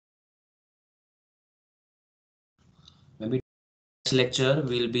next lecture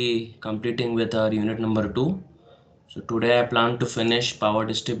we'll be completing with our unit number 2. So today I plan to finish power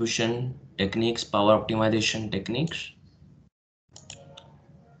distribution techniques, power optimization techniques,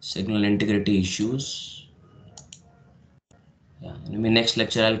 signal integrity issues. Yeah, in my next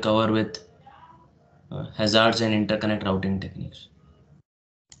lecture I'll cover with hazards and interconnect routing techniques.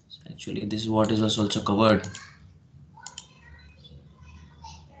 So actually this is what is also covered.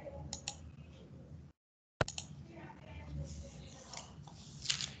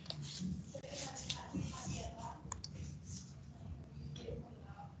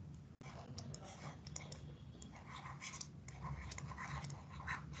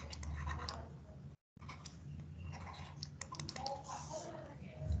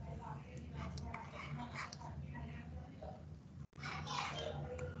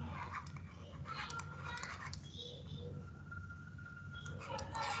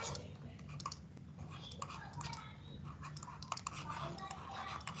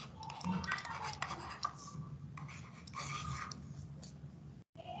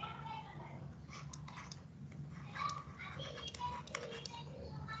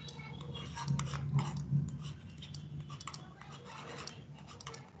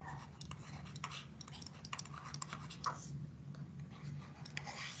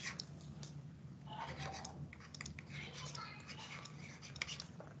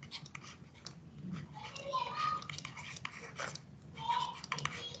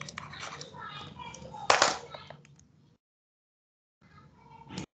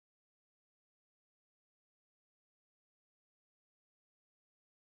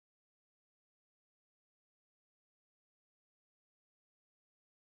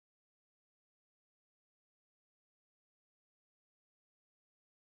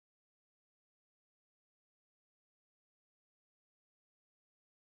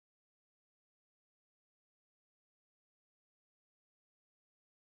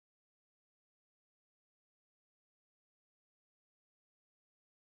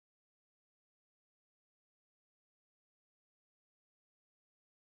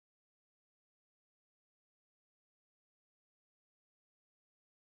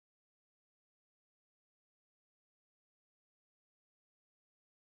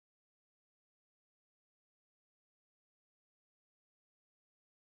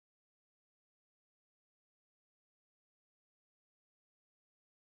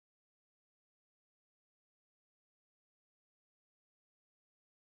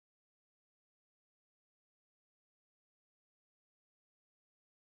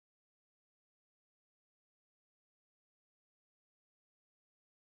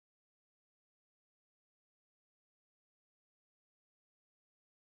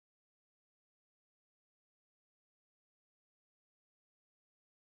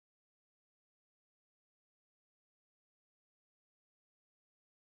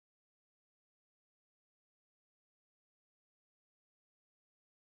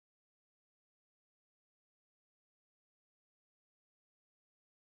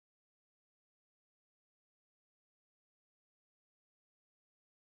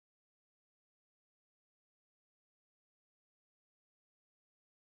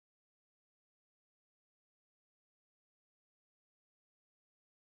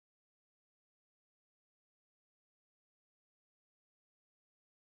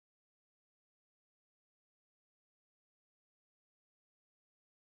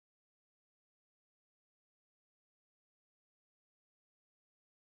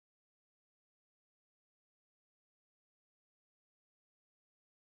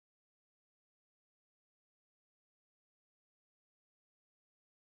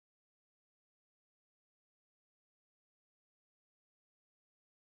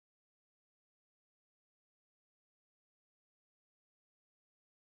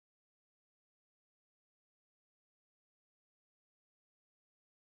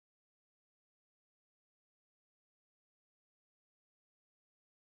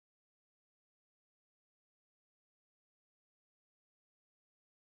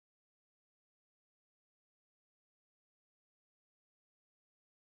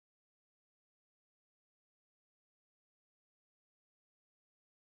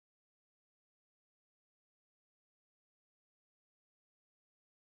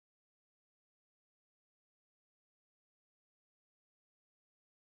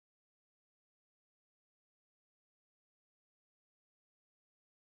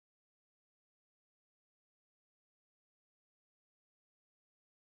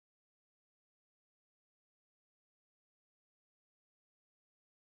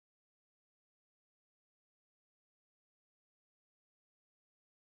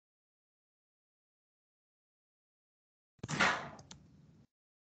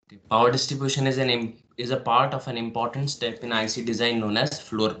 Power distribution is a part of an important step in IC design known as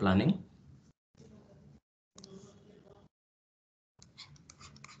floor planning.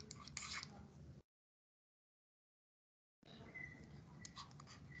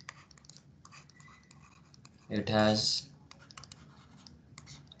 It has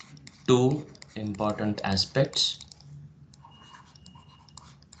two important aspects,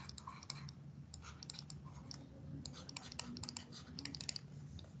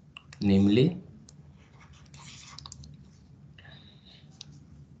 namely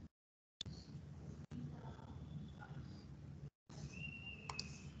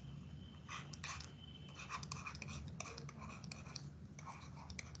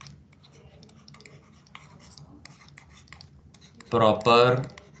proper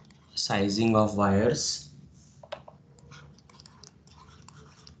sizing of wires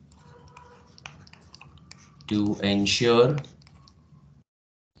to ensure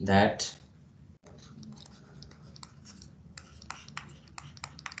that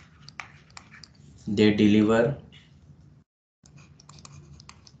they deliver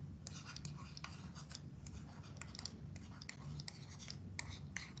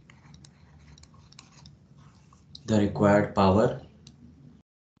the required power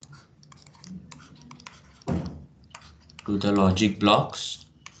to the logic blocks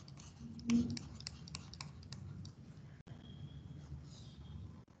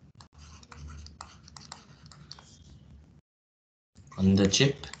on the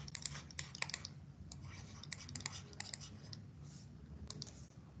chip.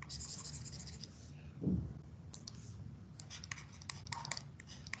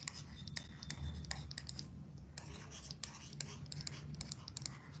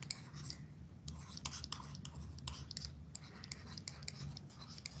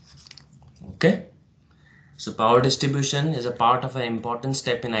 Okay. So power distribution is a part of an important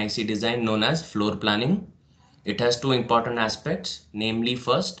step in IC design known as floor planning. It has two important aspects, namely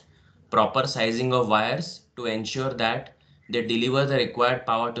first, proper sizing of wires to ensure that they deliver the required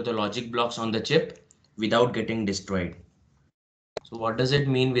power to the logic blocks on the chip without getting destroyed. So what does it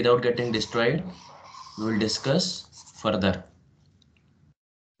mean without getting destroyed? We will discuss further.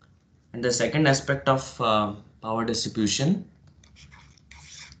 And the second aspect of power distribution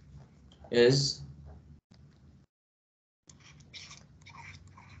is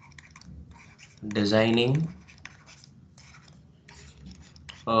designing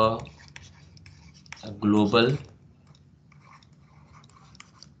a, a global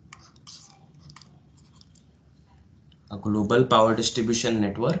power distribution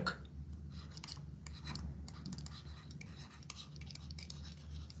network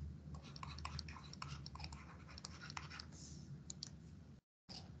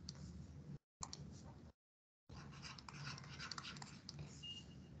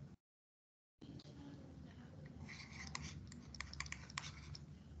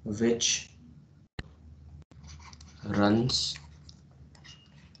which runs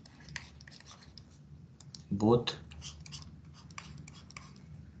both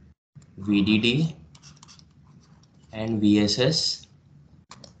VDD and VSS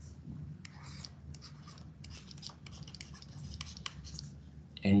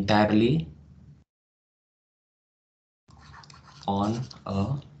entirely on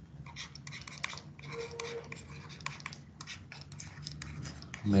a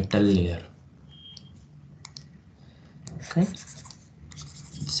metal layer. Okay.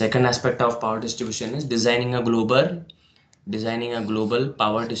 Second aspect of power distribution is designing a global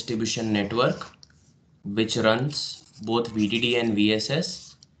power distribution network which runs both VDD and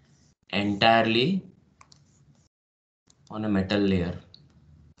VSS entirely on a metal layer.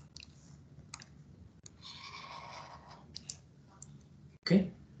 Okay.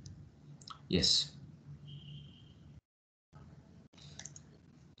 Yes.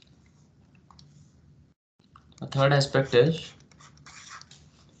 The third aspect is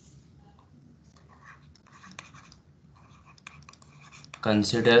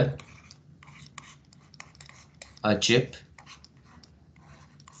consider a chip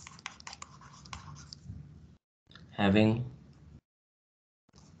having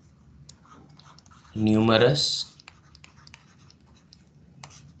numerous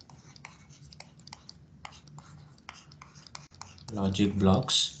logic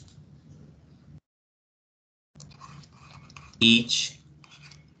blocks, each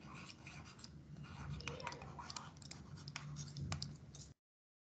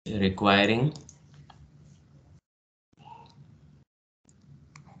requiring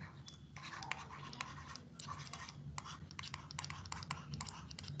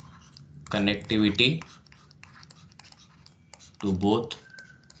connectivity to both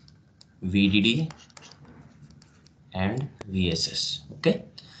VDD and VSS. Okay,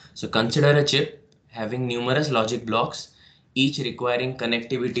 so consider a chip having numerous logic blocks, each requiring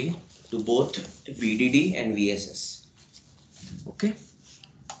connectivity to both VDD and VSS. Okay,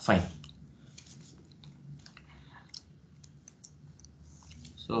 fine.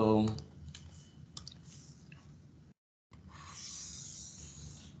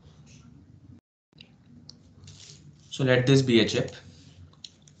 So let this be a chip.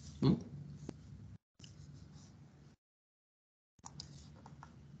 Hmm?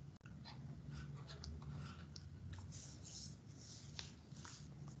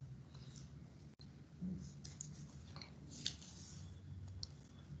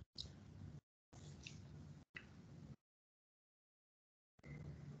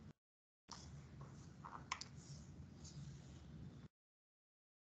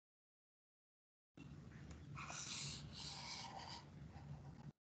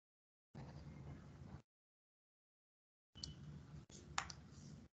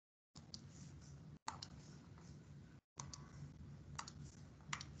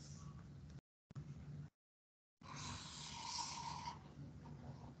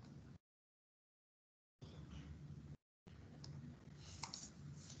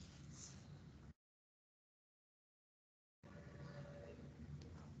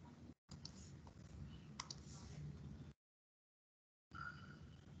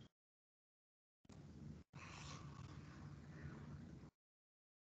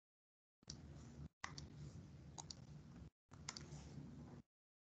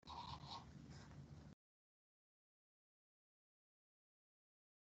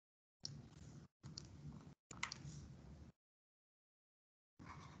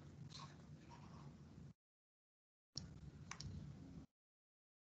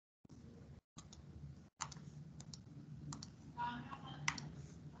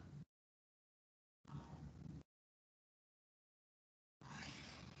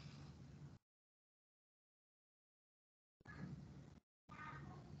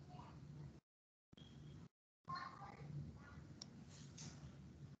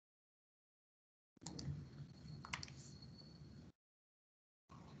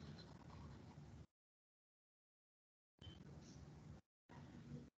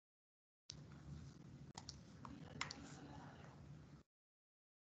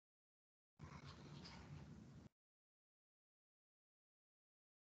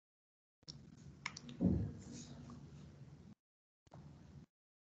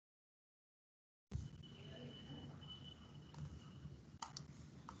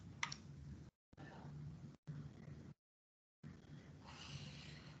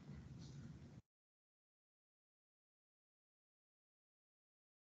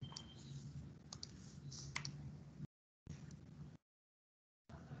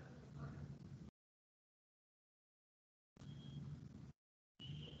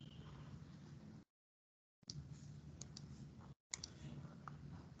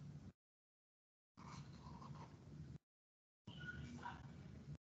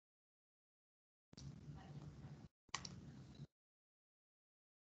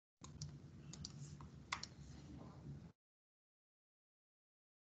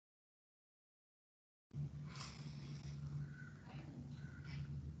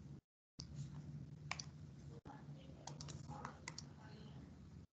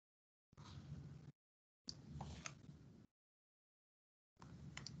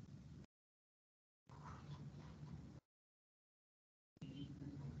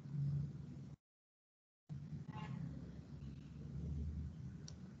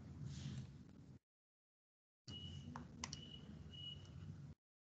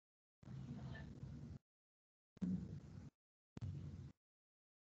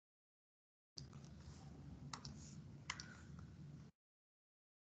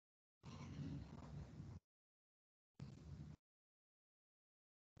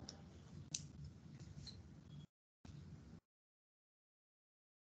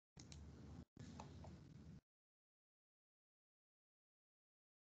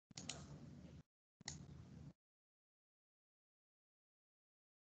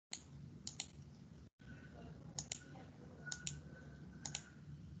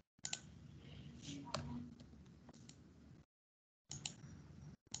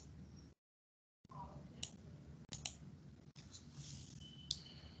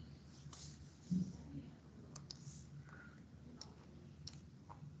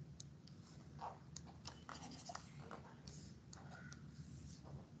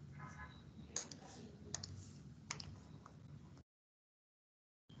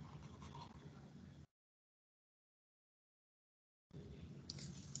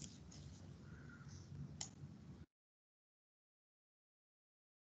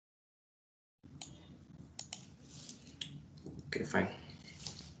 Okay, fine.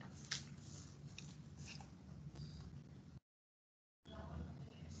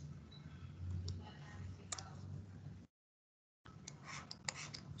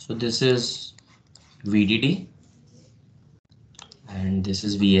 So this is VDD and this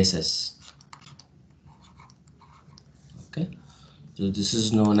is VSS. Okay, so this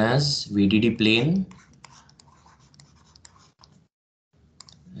is known as VDD plane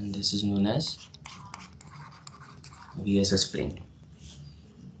and this is known as VSS plane.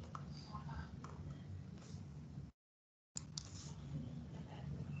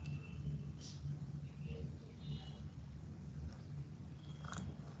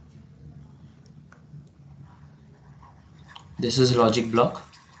 This is logic block.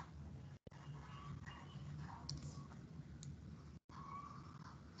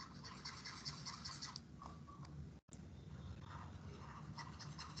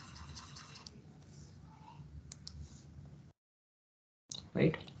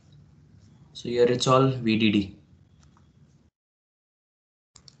 Right, so here it's all VDD.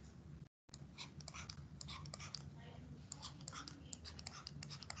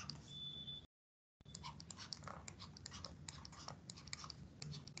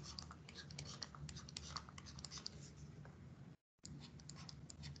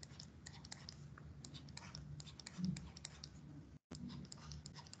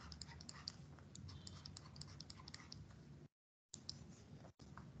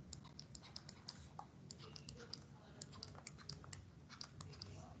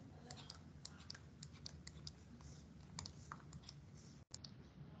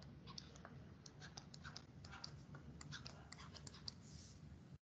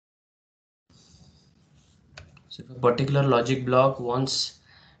 So if a particular logic block wants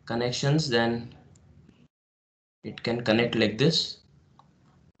connections, then it can connect like this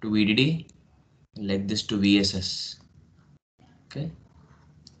to VDD, like this to VSS. Okay.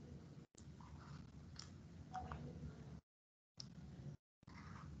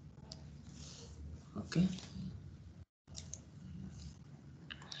 Okay.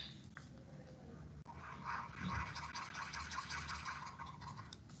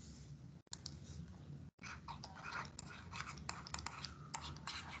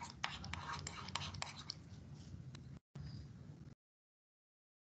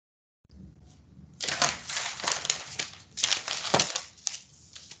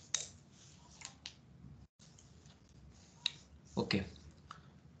 Okay.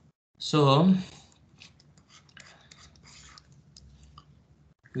 So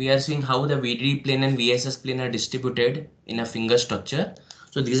we are seeing how the VDD plane and VSS plane are distributed in a finger structure.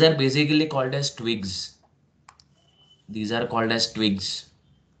 So these are basically called as twigs. These are called as twigs.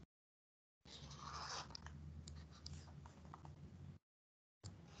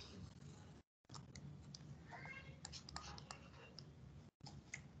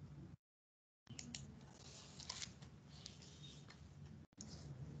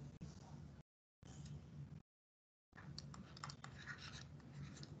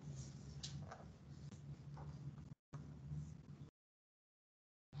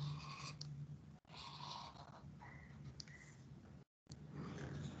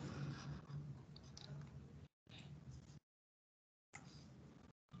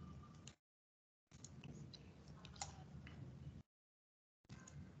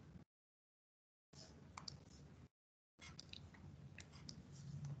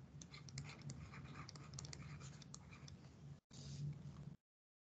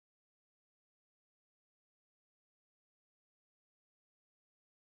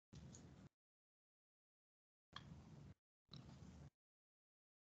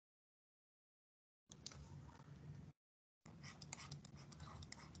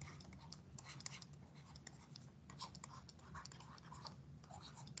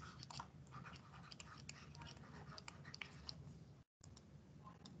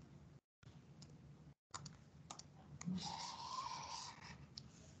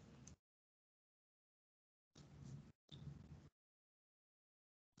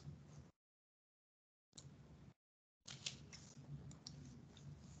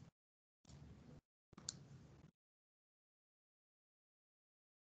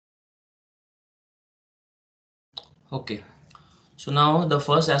 Okay. So now the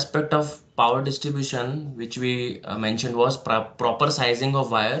first aspect of power distribution which we mentioned was proper sizing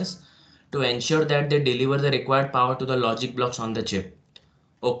of wires to ensure that they deliver the required power to the logic blocks on the chip.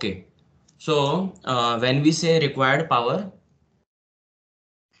 Okay. So when we say required power,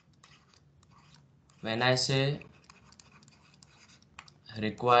 when I say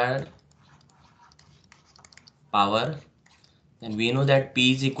required power, then we know that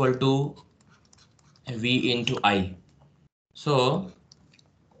P is equal to V into I. So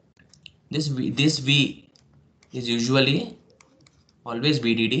this V is usually always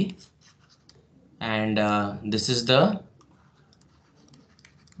VDD, and this is the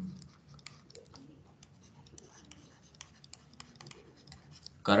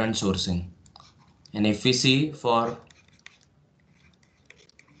current sourcing. And if we see for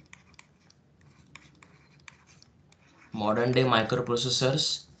modern day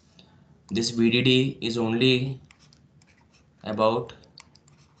microprocessors, this VDD is only about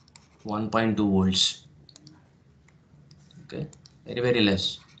 1.2 volts. Okay, very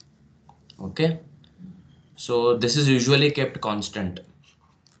less. Okay, so this is usually kept constant,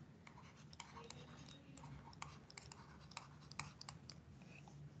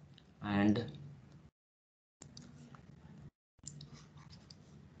 and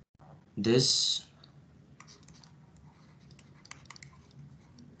this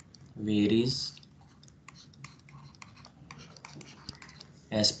varies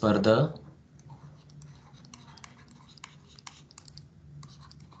as per the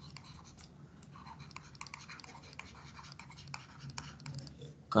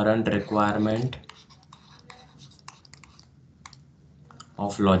current requirement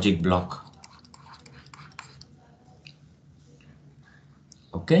of logic block.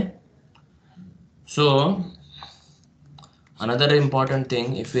 Okay, so another important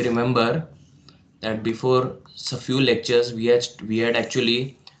thing, if we remember that before a few lectures we had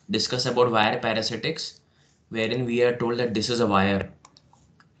actually discussed about wire parasitics, wherein we are told that this is a wire,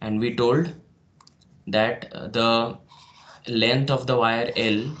 and we told that the length of the wire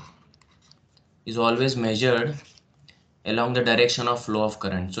L is always measured along the direction of flow of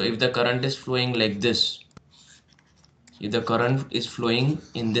current. So if the current is flowing like this, if the current is flowing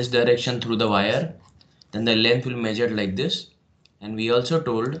in this direction through the wire, then the length will measure like this. And we also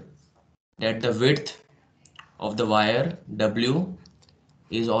told that the width of the wire W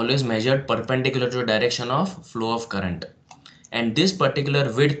is always measured perpendicular to the direction of flow of current, and this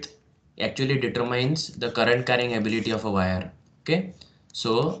particular width actually determines the current carrying ability of a wire. Okay,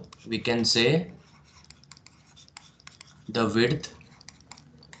 so we can say the width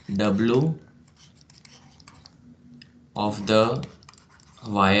W of the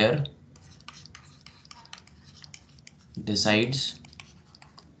wire decides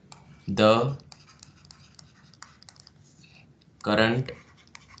the current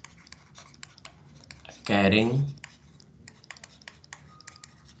carrying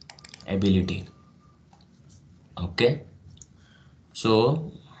ability. Okay,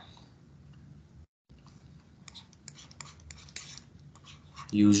 so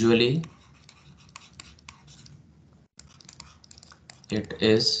usually it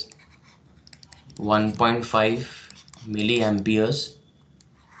is 1.5 milliamperes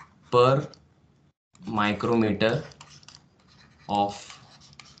per micrometer of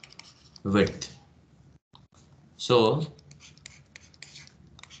width. So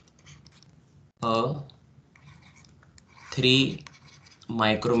a 3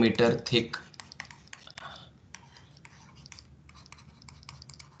 micrometer thick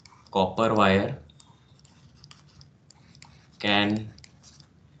copper wire can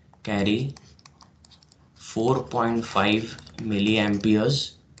carry 4.5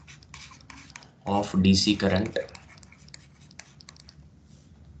 milliamperes of DC current.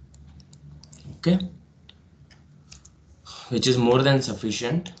 Okay, which is more than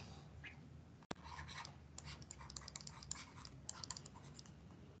sufficient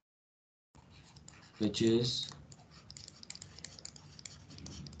which is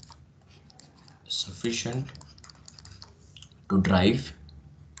sufficient to drive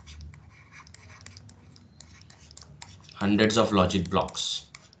hundreds of logic blocks.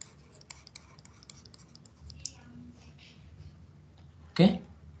 Okay,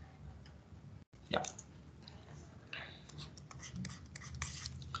 yeah.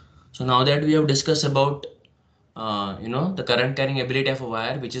 So now that we have discussed about the current carrying ability of a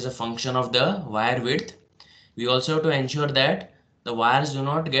wire, which is a function of the wire width, we also have to ensure that the wires do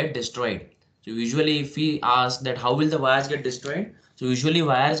not get destroyed. So usually if we ask that how will the wires get destroyed, so usually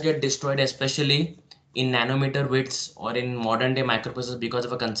wires get destroyed especially in nanometer widths or in modern day microprocessors because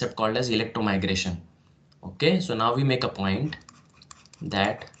of a concept called as electromigration. Okay, so now we make a point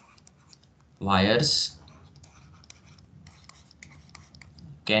that wires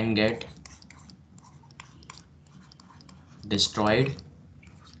can get destroyed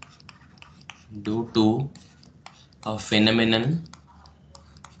due to a phenomenon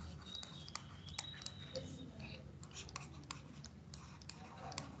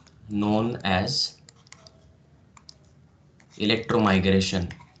known as electromigration.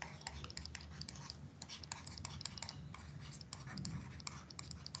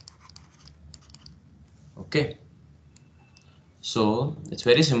 Okay, so it's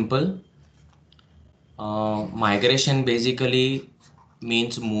very simple. Migration basically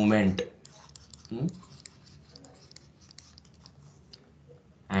means movement. Hmm?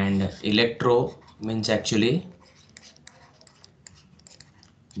 And electro means actually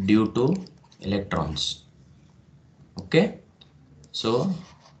due to electrons. Okay, so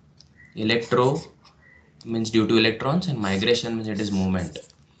electro means due to electrons and migration means it is movement.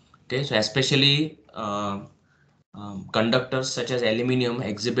 Okay, so especially conductors such as aluminium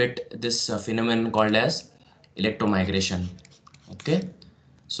exhibit this phenomenon called as electromigration. Okay,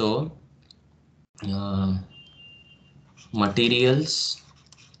 so uh, materials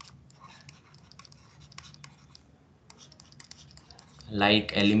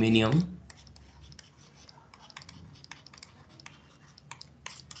like aluminium,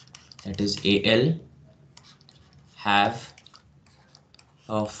 that is Al, have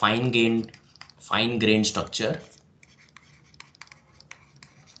a fine grained structure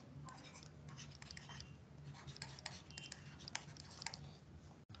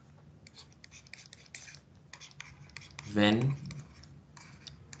when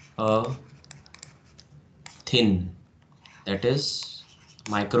a thin, that is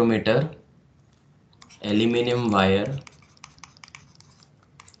micrometer aluminum wire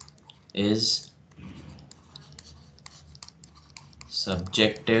is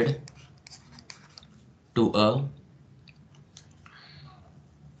subjected to a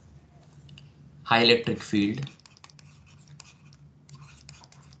high electric field,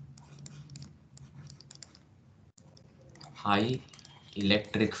 high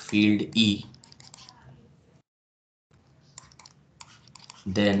electric field E,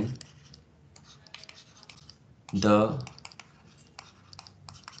 then the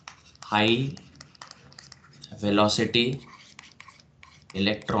high velocity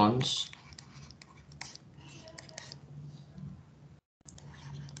electrons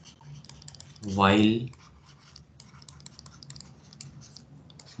while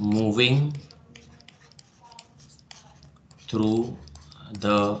moving through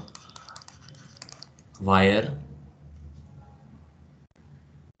the wire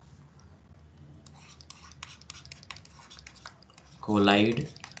collide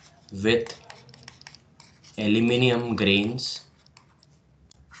with aluminum grains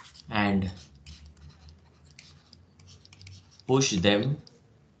and push them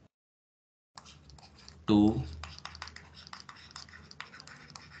to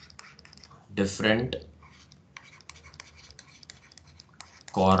different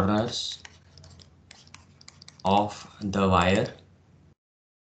corners of the wire,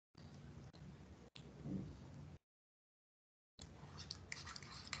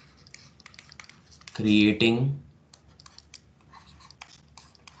 creating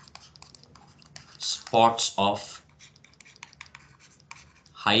spots of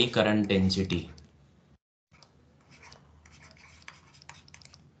high current density.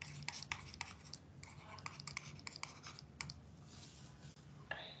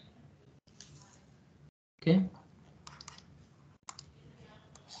 Okay,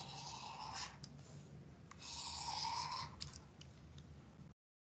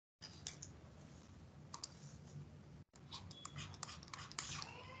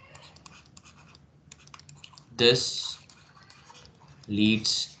 this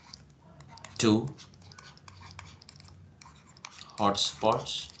leads to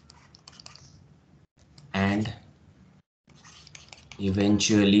hotspots and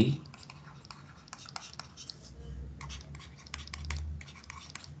eventually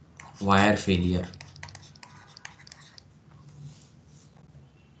wire failure.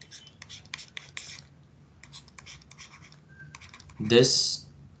 This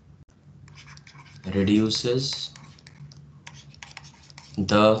reduces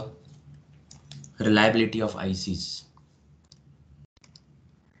the reliability of ICs.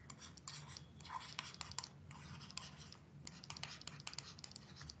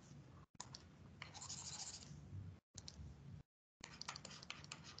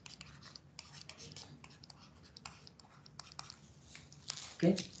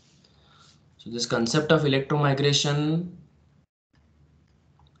 Okay, so this concept of electromigration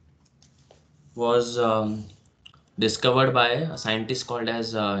was discovered by a scientist called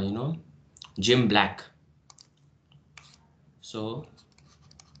as Jim Black. So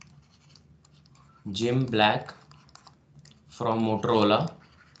Jim Black from Motorola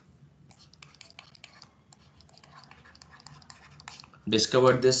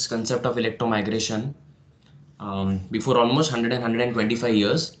discovered this concept of electromigration before almost 100 and 125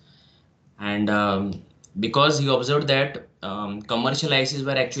 years, and because he observed that commercial ICs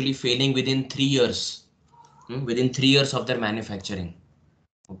were actually failing within 3 years, within 3 years of their manufacturing.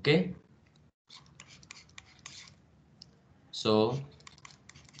 Okay, so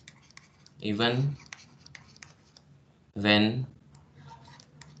even when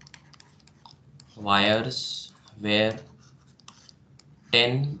wires were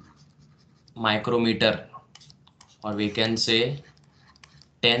 10 micrometer, or we can say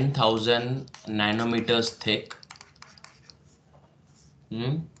 10,000 nanometers thick,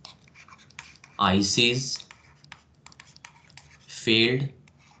 ICs failed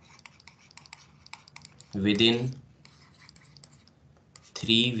within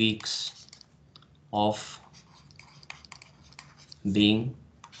 3 weeks of being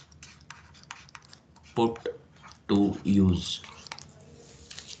put to use.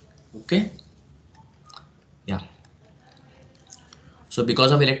 Okay, yeah. So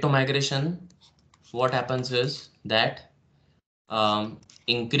because of electromigration, what happens is that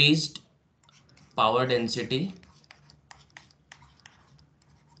increased power density,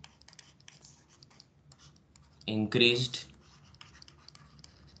 increased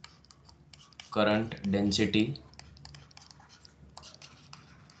current density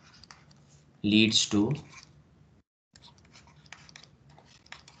leads to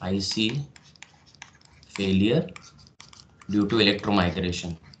IC failure due to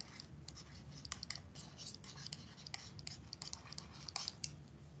electromigration.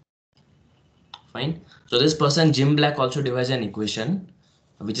 Fine. So this person Jim Black also devised an equation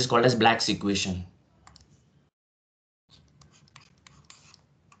which is called as Black's equation.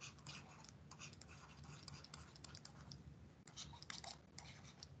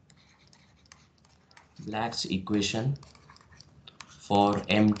 Black's equation for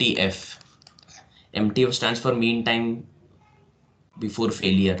MTF. MTF stands for mean time before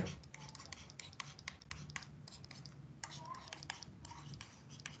failure.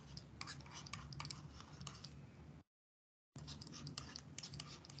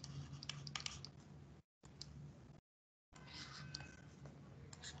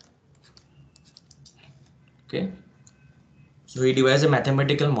 Okay. So he devised a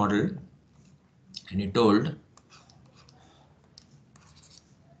mathematical model and he told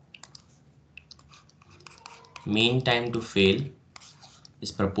mean time to fail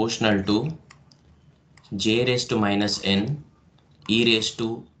is proportional to j raised to minus n e raised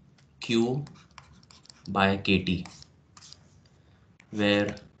to q by kt,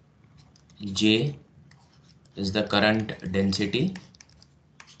 where j is the current density,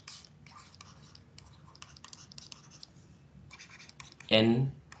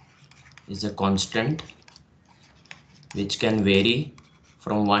 n is a constant which can vary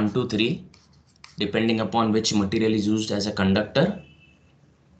from 1 to 3 depending upon which material is used as a conductor,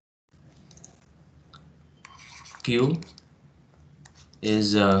 q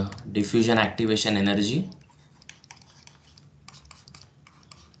is diffusion activation energy,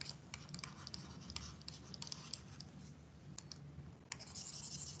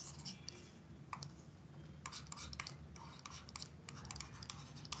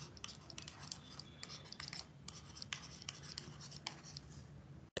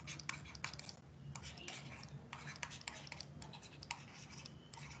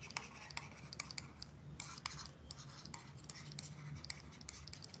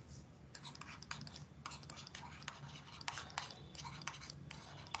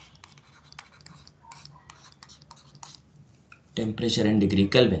 temperature in degree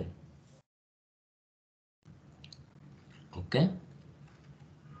Kelvin. Okay,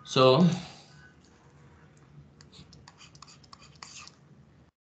 so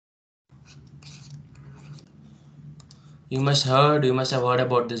you must have heard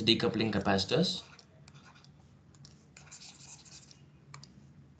about this decoupling capacitors.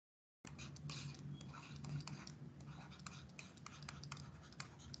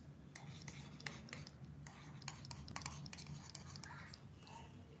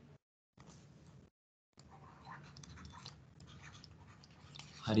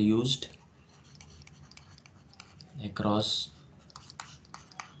 Are used across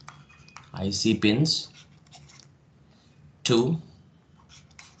IC pins to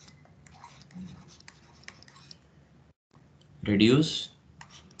reduce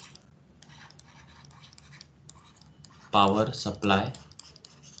power supply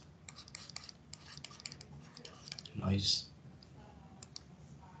noise.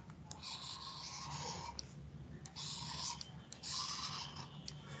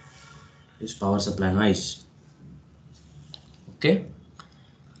 Reduce power supply noise. Okay,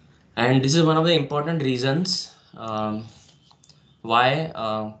 and this is one of the important reasons why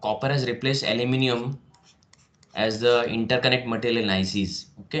copper has replaced aluminium as the interconnect material in ICs.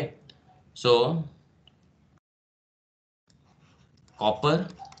 Okay, so copper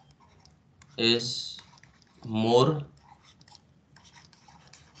is more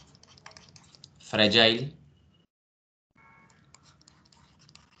fragile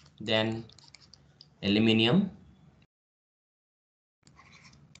than aluminium.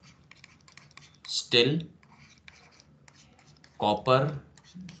 Still, copper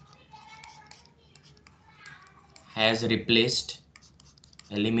has replaced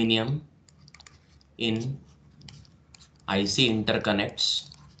aluminium in IC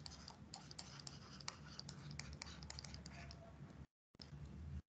interconnects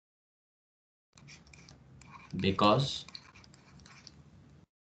because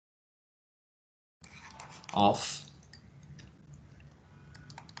of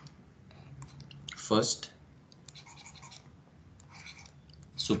first,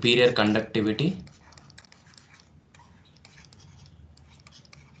 superior conductivity,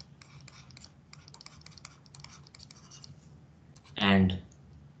 and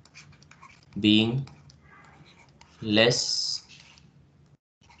being less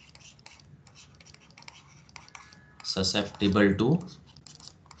susceptible to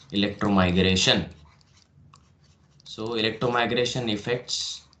electromigration. So electromigration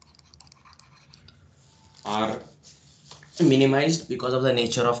effects are minimized because of the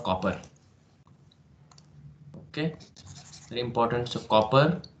nature of copper. Okay, very important. So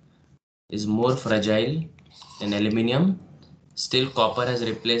copper is more fragile than aluminium. Still, copper has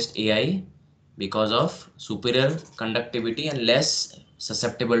replaced AI because of superior conductivity and less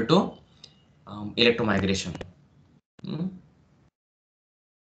susceptible to electromigration. Hmm?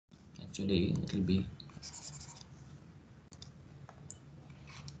 Actually, it will be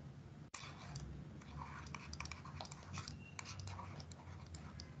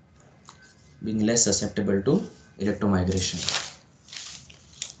being less susceptible to electromigration.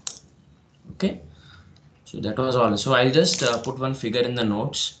 Okay, so that was all. So I'll just put one figure in the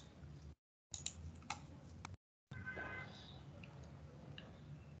notes.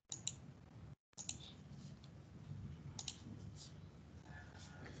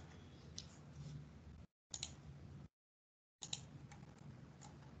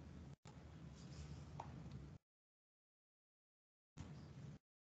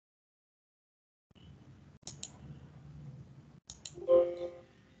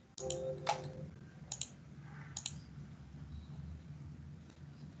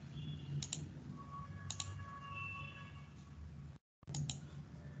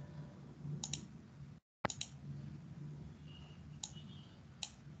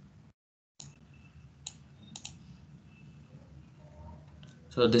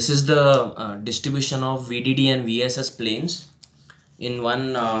 So this is the distribution of VDD and VSS planes in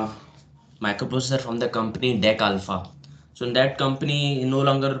one microprocessor from the company DEC Alpha. So in that company no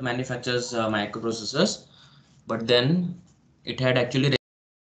longer manufactures microprocessors, but then it had actually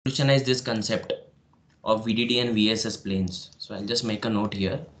revolutionized this concept of VDD and VSS planes. So I'll just make a note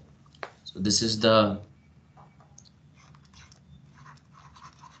here. So this is the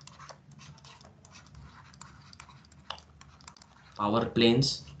power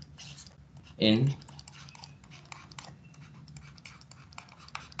planes in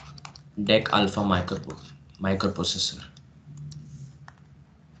DEC Alpha microprocessor.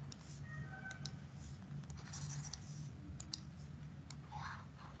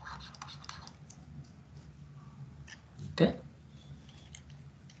 Okay.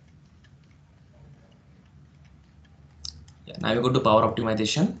 Yeah, now we go to power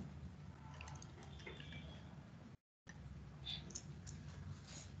optimization.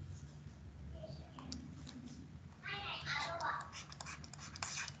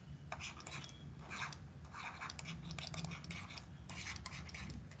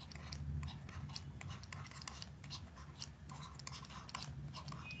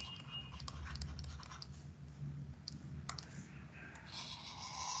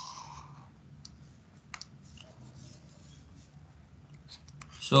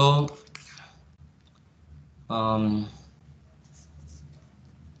 So um,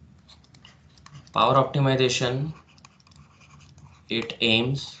 power optimization, it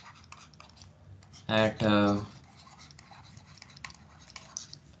aims at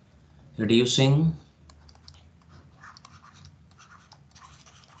reducing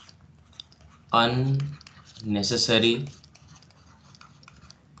unnecessary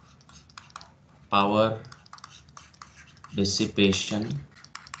power dissipation,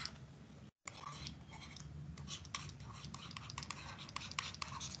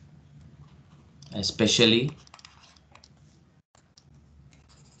 especially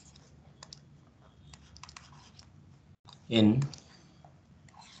in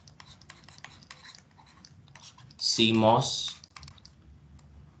CMOS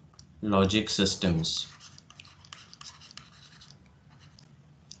logic systems.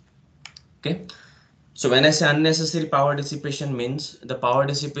 Okay, so when I say unnecessary power dissipation, means the power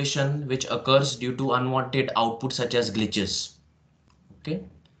dissipation which occurs due to unwanted output such as glitches. Okay,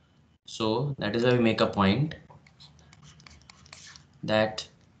 so that is why we make a point that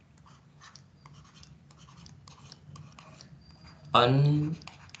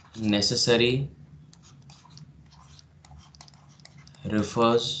unnecessary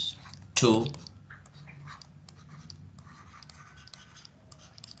refers to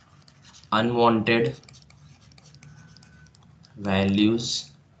unwanted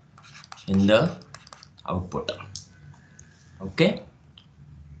values in the output. Okay,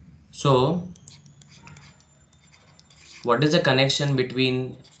 so what is the connection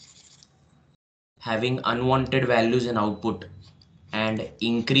between having unwanted values in output and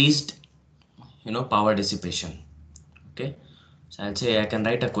increased power dissipation? Okay, so I'll say I can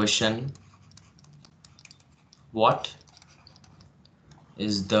write a question: what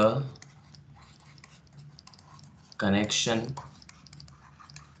is the connection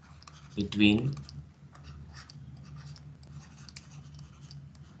between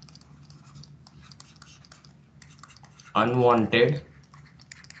unwanted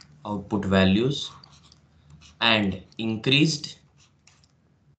output values and increased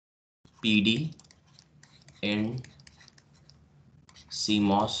PD in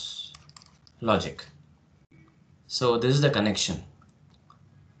CMOS logic? So this is the connection.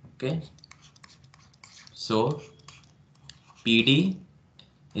 Okay, so PD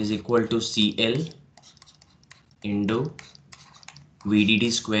is equal to CL into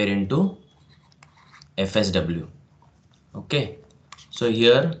VDD square into FSW. Okay, so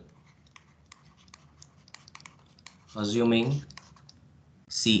here assuming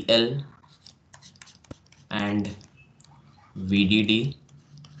CL and VDD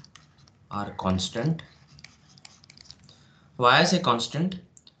are constant. Why I say constant?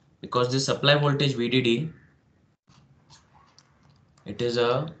 Because the supply voltage VDD, it is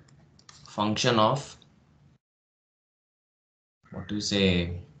a function of, what do you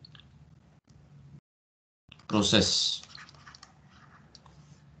say, process.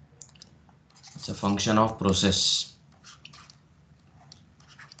 It's a function of process,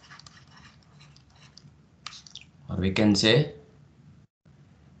 or we can say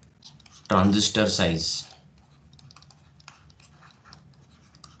transistor size.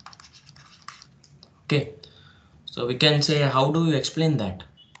 Okay, so we can say, how do you explain that?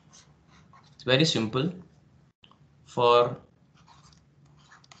 It's very simple. For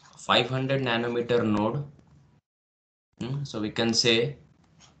 500 nanometer node, so we can say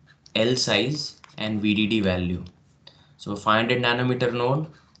L size and VDD value. So 500 nanometer node,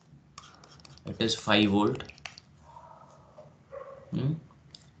 it is 5 volt.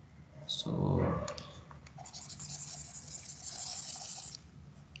 So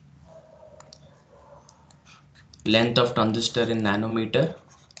length of transistor in nanometer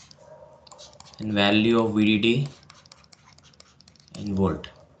and value of VDD in volt.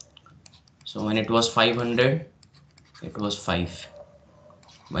 So when it was 500, it was 5.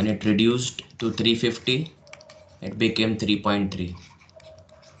 When it reduced to 350, it became 3.3.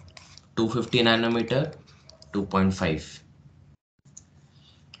 250 nanometer, 2.5.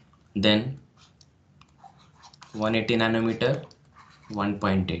 Then 180 nanometer,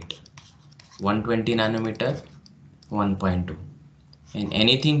 1.8. 120 nanometer, 1.2. And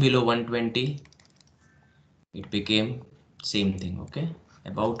anything below 120, it became same thing. Okay,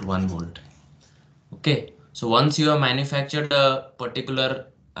 about 1 volt. Okay, so once you have manufactured a particular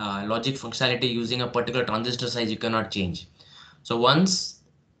logic functionality using a particular transistor size, you cannot change. So once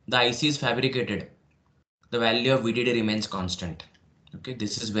the IC is fabricated, the value of VDD remains constant. Okay,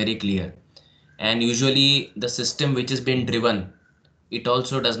 this is very clear. And usually the system which is being driven, it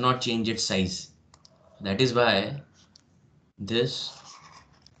also does not change its size. That is why this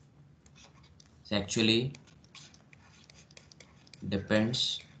actually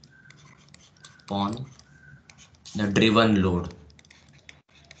depends upon the driven load.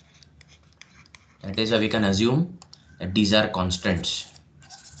 That is why we can assume that these are constants.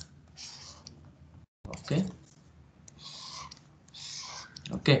 Okay.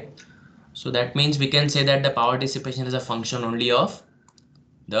 Okay. So that means we can say that the power dissipation is a function only of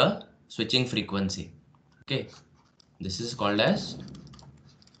the switching frequency. Okay. This is called as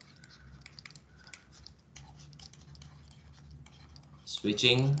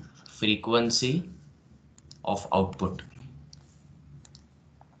switching frequency of output.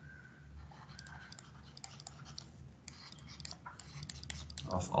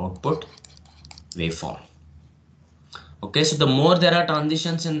 Of output waveform. Okay, so the more there are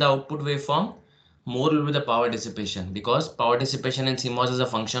transitions in the output waveform, more will be the power dissipation, because power dissipation in CMOS is a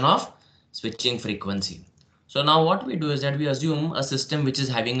function of switching frequency. So now what we do is that we assume a system which is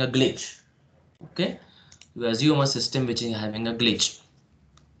having a glitch. Okay, we assume a system which is having a glitch.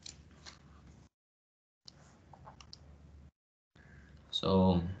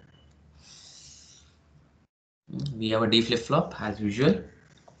 So we have a D flip-flop as usual.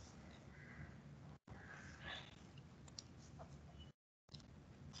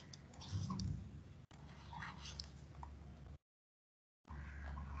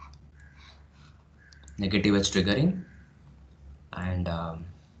 Negative edge triggering, and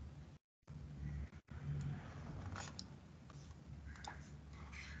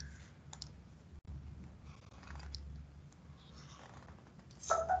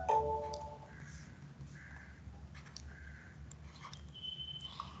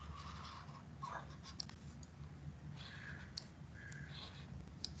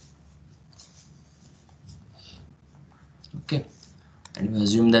okay, and we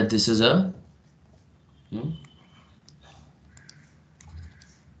assume that this is a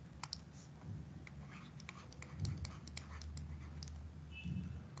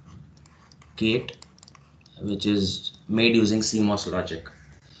gate which is made using CMOS logic.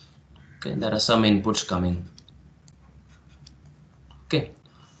 Okay, there are some inputs coming. Okay,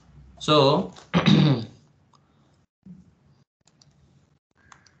 so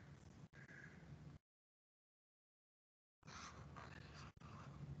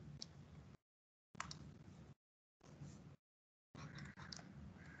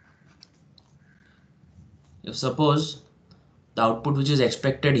if suppose the output which is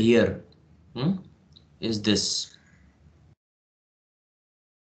expected here is this.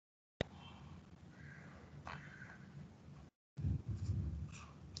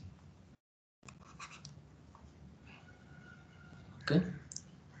 Okay,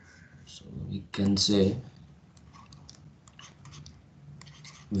 so we can say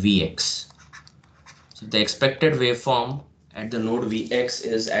Vx. So the expected waveform at the node Vx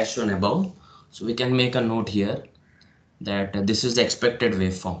is as shown above. So we can make a note here that this is the expected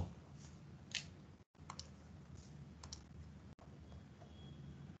waveform.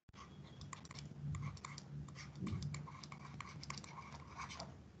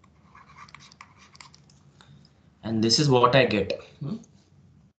 And this is what I get.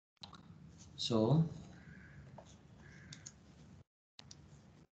 So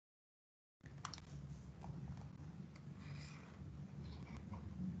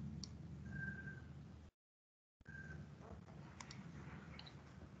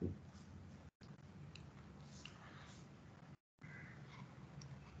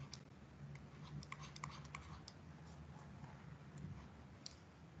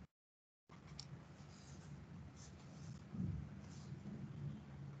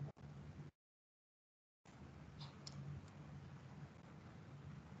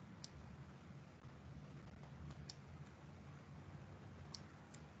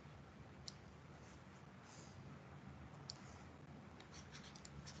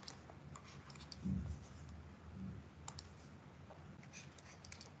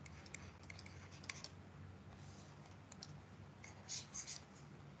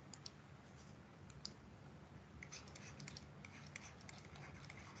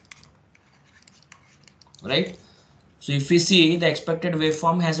right, so if we see the expected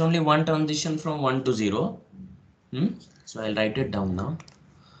waveform has only one transition from 1 to 0. So I'll write it down now.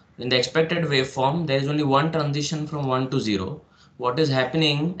 In the expected waveform, there is only one transition from 1 to 0. What is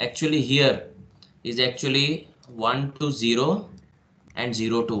happening actually here is actually 1 to 0 and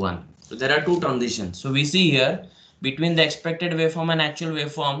 0 to 1. So there are two transitions. So we see here between the expected waveform and actual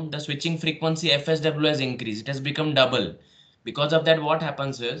waveform, the switching frequency FSW has increased. It has become double. Because of that, what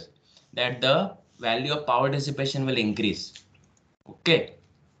happens is that the value of power dissipation will increase. Okay.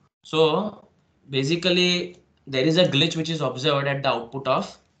 So basically, there is a glitch which is observed at the output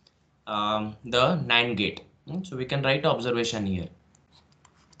of the NAND gate. So we can write observation here.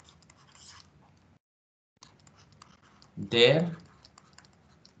 There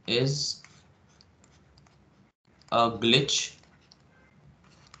is a glitch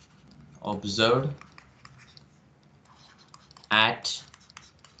observed at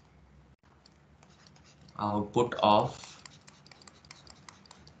output of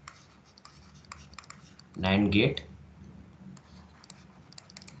NAND gate,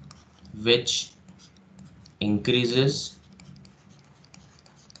 which increases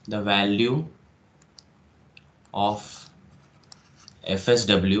the value of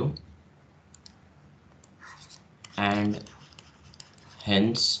FSW and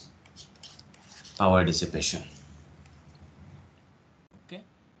hence power dissipation.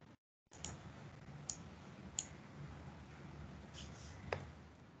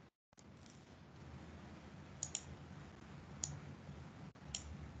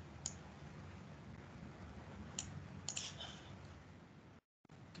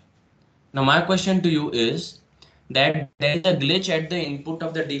 Now my question to you is that there is a glitch at the input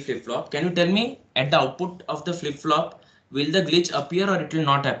of the D flip-flop. Can you tell me at the output of the flip-flop, will the glitch appear or it will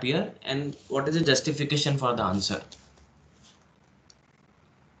not appear? And what is the justification for the answer?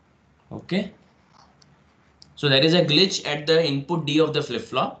 Okay. So there is a glitch at the input D of the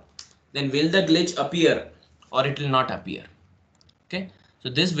flip-flop. Then will the glitch appear or it will not appear? Okay. So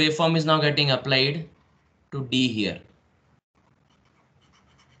this waveform is now getting applied to D here.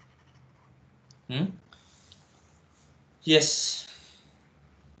 Hmm? Yes.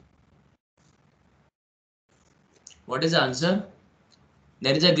 What is the answer?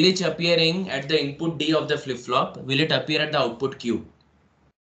 There is a glitch appearing at the input D of the flip-flop. Will it appear at the output Q?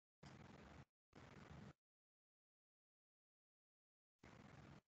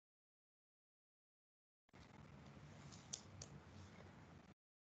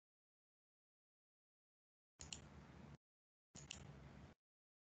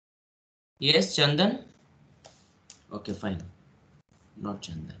 Yes, Chandan? Okay, fine. Not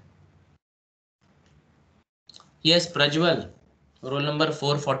Chandan. Yes, Prajwal. Roll number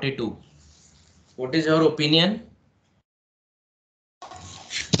 442. What is your opinion?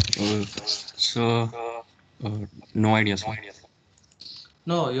 So, no idea, sir.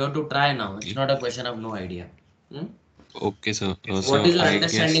 No, you have to try now. It's not a question of no idea. Hmm? Okay, sir. What So is your I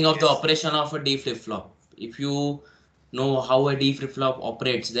guess understanding of the operation of a D flip-flop? If you know how a D flip-flop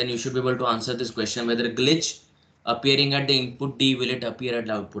operates, then you should be able to answer this question whether a glitch appearing at the input D will it appear at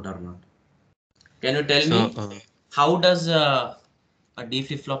the output or not. Can you tell so. me how does a D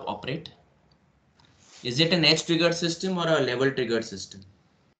flip-flop operate? Is it an edge triggered system or a level triggered system?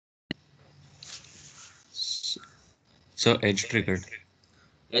 So edge triggered.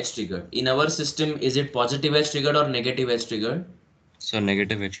 Edge triggered. In our system, is it positive edge triggered or negative edge triggered? So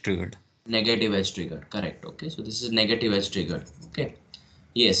negative edge triggered. Negative edge triggered. Correct. Okay. So this is negative edge triggered. Okay.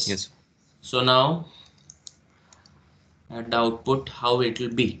 Yes. Yes. So now at the output, how it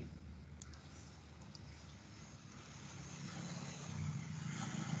will be?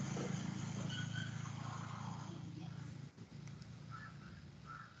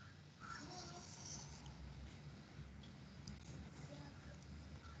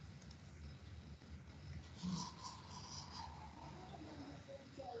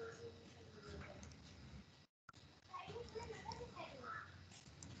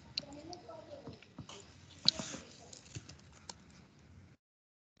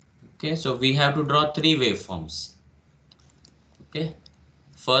 Okay. So we have to draw three waveforms. Okay.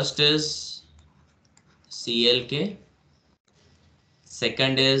 First is CLK.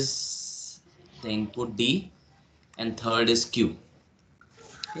 Second is the input D. And third is Q.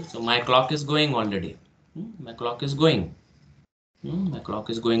 Okay. So my clock is going already. My clock is going. My clock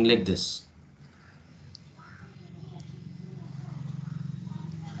is going like this.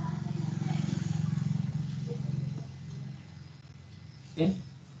 Okay.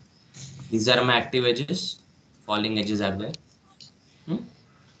 These are my active edges. Falling edges are there. Hmm?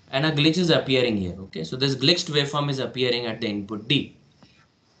 And a glitch is appearing here. Okay. So this glitched waveform is appearing at the input D.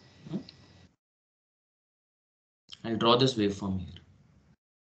 Hmm? I'll draw this waveform here.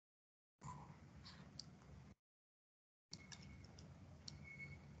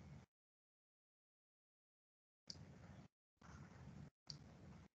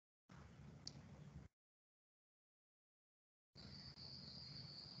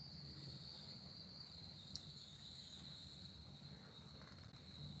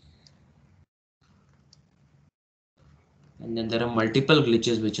 And then there are multiple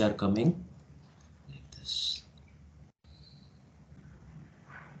glitches which are coming like this.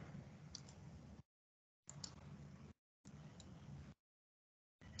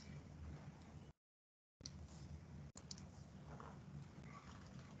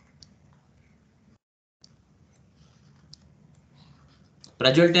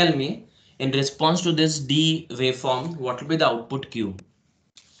 Prajwal, tell me, in response to this D waveform, what will be the output Q?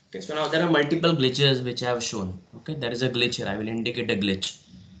 Okay, so now there are multiple glitches which I have shown. Okay, there is a glitch here. I will indicate a glitch.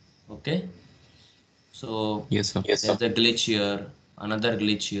 Okay, so Yes, sir. there's a glitch here, another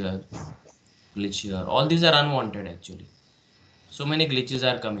glitch here, glitch here. All these are unwanted actually. So many glitches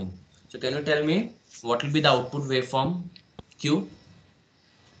are coming. So can you tell me what will be the output waveform Q?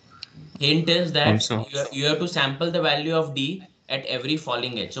 Hint is that So you have to sample the value of D at every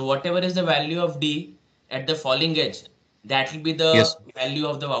falling edge. So whatever is the value of D at the falling edge, that will be the yes, value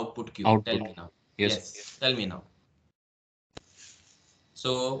of the output Q. Tell output. me now. Yes. Yes, tell me now.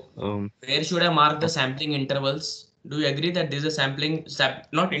 So Um. where should I mark the o- sampling intervals? Do you agree that this is a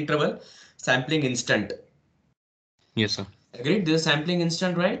not interval, sampling instant? Yes, sir. Agreed? This is sampling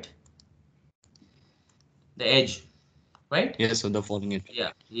instant, right? The edge. right? Yes, so the falling edge.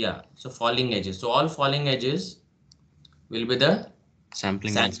 Yeah. So falling edges. So all falling edges will be the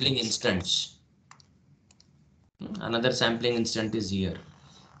Sampling sampling instance. instants. Another sampling instant is here.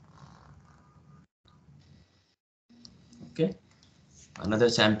 Okay. Another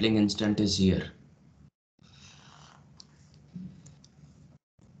sampling instant is here.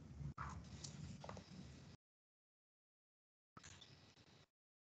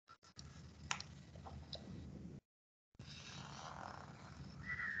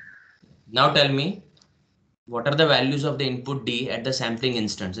 Now tell me, what are the values of the input D at the sampling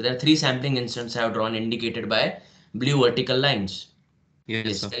instance? So there are three sampling instants I have drawn indicated by blue vertical lines. Yes,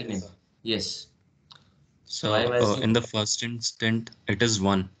 Yes, sir. tell me. Yes. So I So in assume. the first instant, it is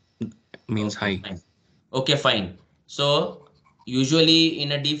 1, means Okay, high. fine. Okay, fine. So usually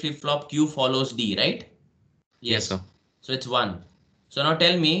in a D flip-flop, Q follows D, right? Yes, Yes. sir. So it's 1. So now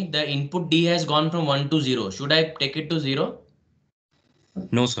tell me the input D has gone from 1 to 0. Should I take it to 0?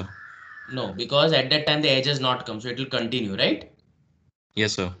 No, sir. No, because at that time the edge has not come, so it will continue, right?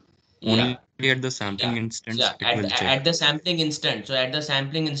 Yes, sir. Yeah. Only at the sampling Yeah. instance it Yeah. will check. At the sampling instant. So at the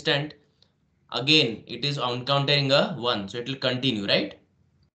sampling instant, again it is encountering a 1. So it will continue, right?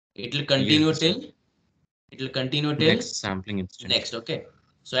 It will Yes, continue sir. till Next sampling instant. next. Okay.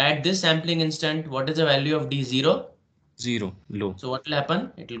 So at this sampling instant, what is the value of D? 0. 0, low. So what will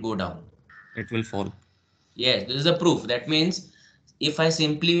happen? It will go down. It will fall. Yes, this is a proof. That means if I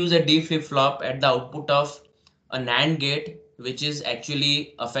simply use a D flip-flop at the output of a NAND gate, which is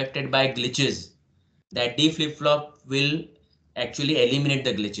actually affected by glitches, that D flip-flop will actually eliminate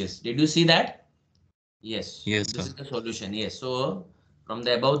the glitches. Did you see that? Yes. Yes, So sir. this is the solution. Yes. So from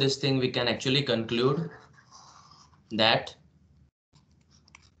the above this thing, we can actually conclude that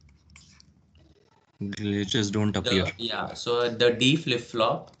Glitches don't appear. so the D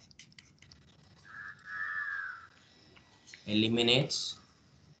flip-flop eliminates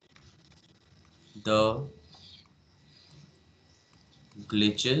the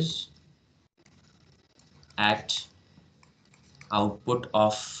glitches at output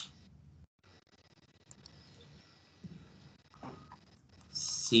of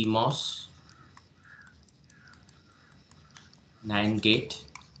CMOS NAND gate.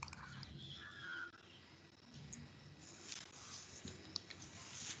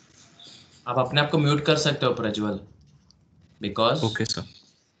 आप अपने आप को mute कर सकते हो Prajwal because Okay, sir.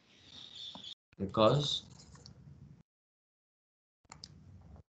 Because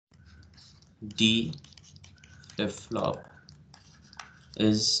D flip flop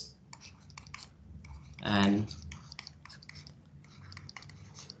is an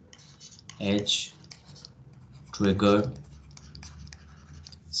edge triggered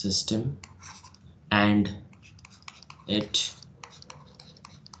system and it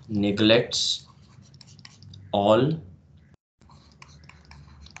neglects all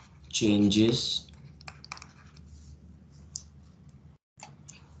changes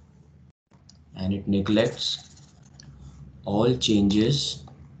and it neglects all changes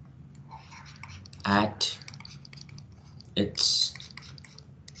at its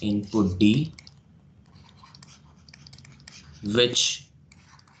input D which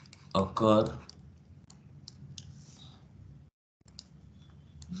occur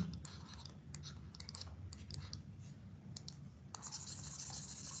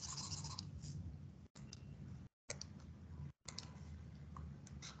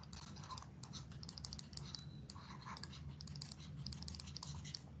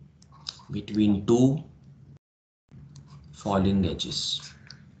between two falling edges.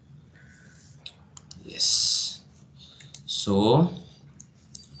 Yes. So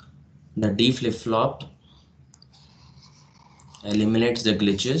the D flip-flop eliminates the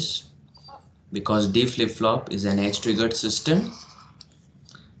glitches because D flip-flop is an edge-triggered system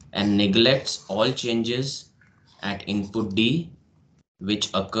and neglects all changes at input D which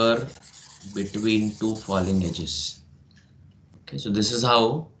occur between two falling edges. Okay, so this is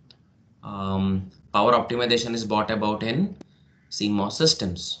how power optimization is brought about in CMOS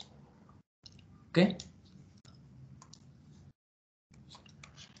systems. Okay,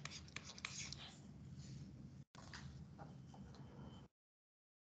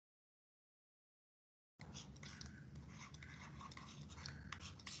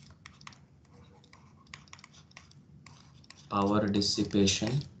 power dissipation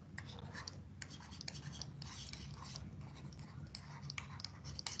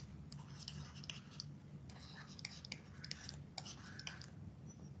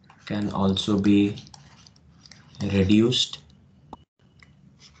can also be reduced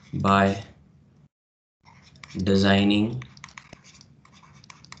by designing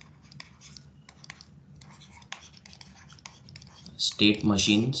state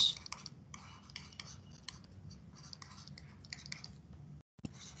machines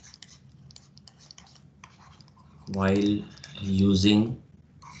while using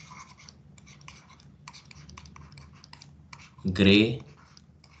gray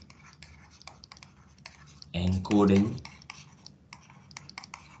encoding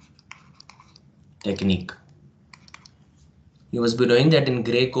technique. You must be knowing that in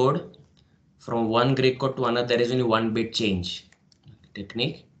gray code, from one gray code to another, there is only one bit change.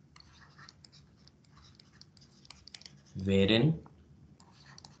 Technique wherein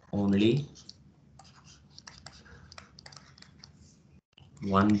only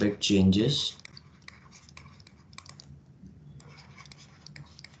one bit changes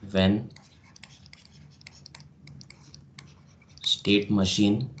when state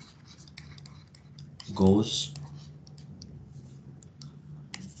machine goes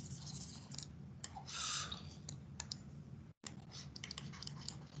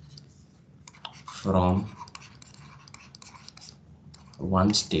from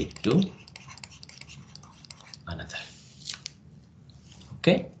one state to another.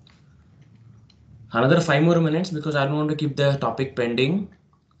 Okay, another 5 more minutes because I don't want to keep the topic pending.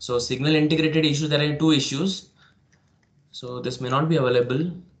 So signal integrated issues, there are two issues. So this may not be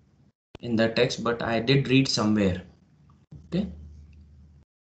available in the text, but I did read somewhere. Okay.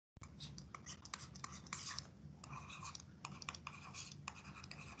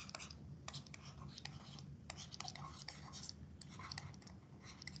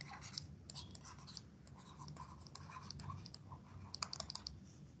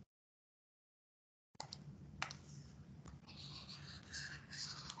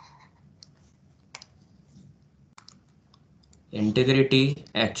 Integrity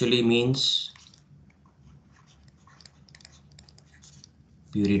actually means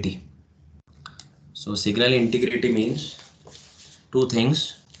purity. So signal integrity means two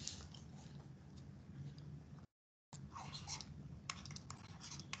things.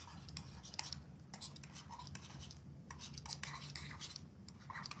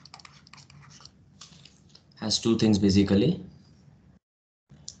 Has two things basically.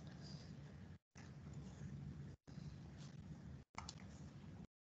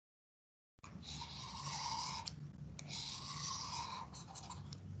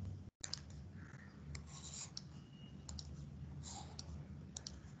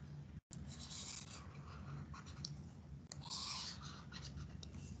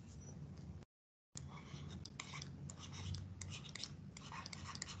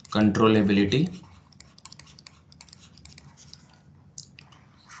 Controllability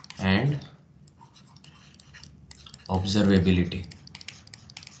and observability.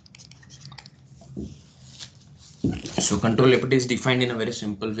 So controllability is defined in a very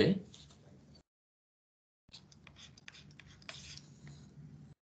simple way.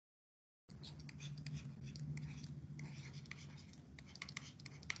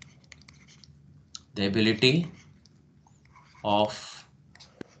 The ability of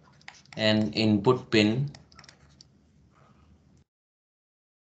an input pin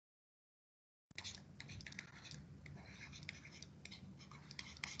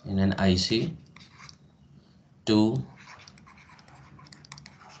in an IC to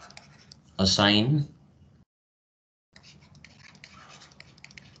assign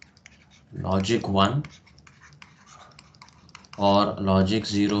logic 1 or logic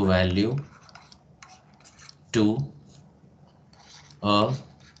 0 value to a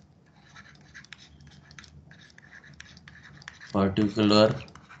particular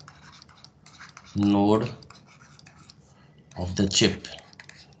node of the chip.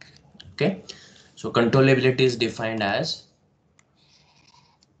 Okay, so controllability is defined as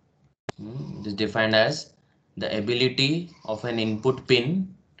the ability of an input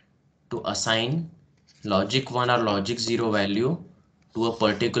pin to assign logic 1 or logic 0 value to a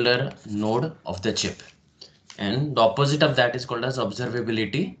particular node of the chip, and the opposite of that is called as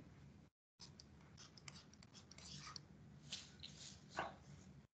observability.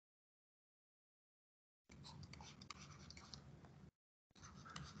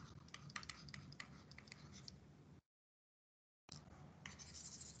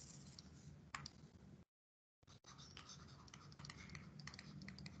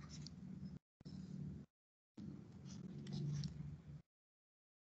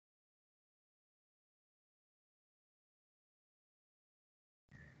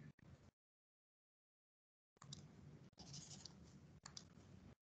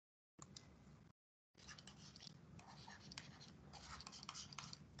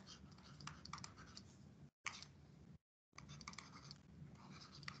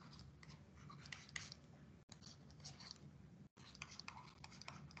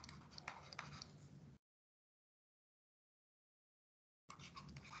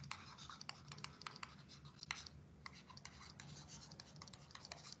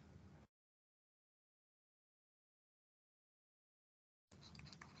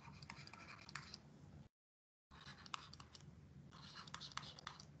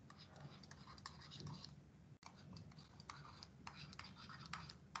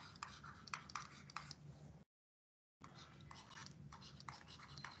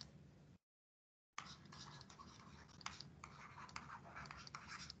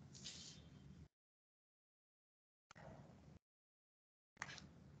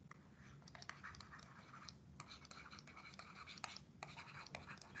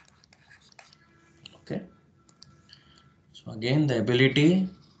 Again, the ability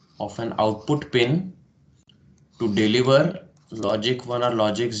of an output pin to deliver logic 1 or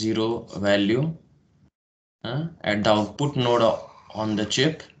logic 0 value at the output node on the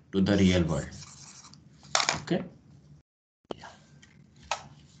chip to the real world. Okay.